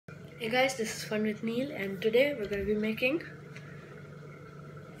Hey guys, this is Fun with Neil, and today we're going to be making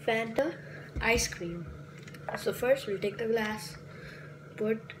Fanta ice cream. So first we'll take the glass,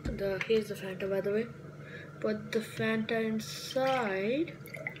 here's the Fanta by the way, put the Fanta inside,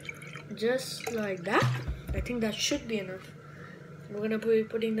 just like that. I think that should be enough. We're going to be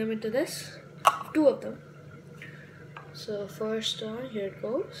putting them into this, 2 of them. So first here it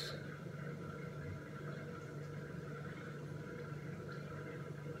goes.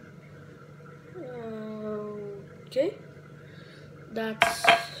 Okay, that's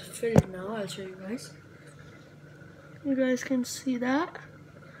filled now. I'll show you guys. You guys can see that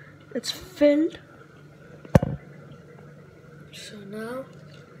it's filled. So now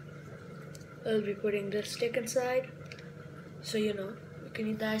I'll be putting the stick inside, so you can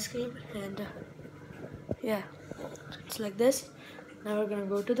eat the ice cream. And yeah, it's like this. Now we're gonna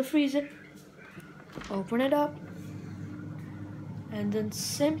go to the freezer, open it up, and then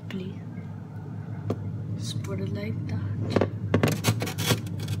simply just put it like that.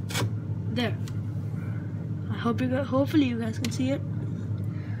 There. Hopefully you guys can see it.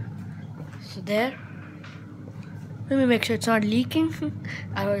 So there. Let me make sure it's not leaking.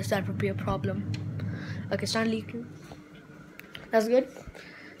 Otherwise that would be a problem. Okay, it's not leaking. That's good.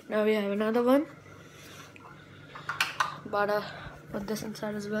 Now we have another one. But put this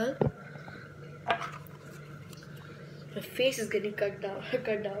inside as well. My face is getting cut out.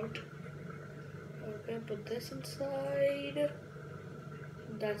 Okay, put this inside.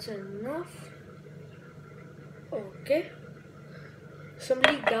 That's enough. Okay. Some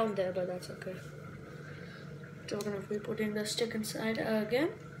leak down there, but that's okay. So we're gonna be putting the stick inside again.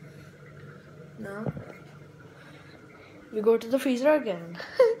 Now we go to the freezer again.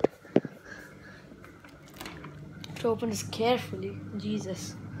 To open this carefully.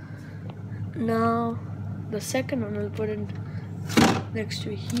 Jesus. Now the second one we'll put in next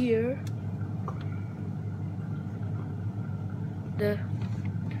to here.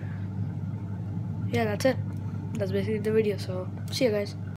 Yeah, that's it. That's basically the video. So see you guys.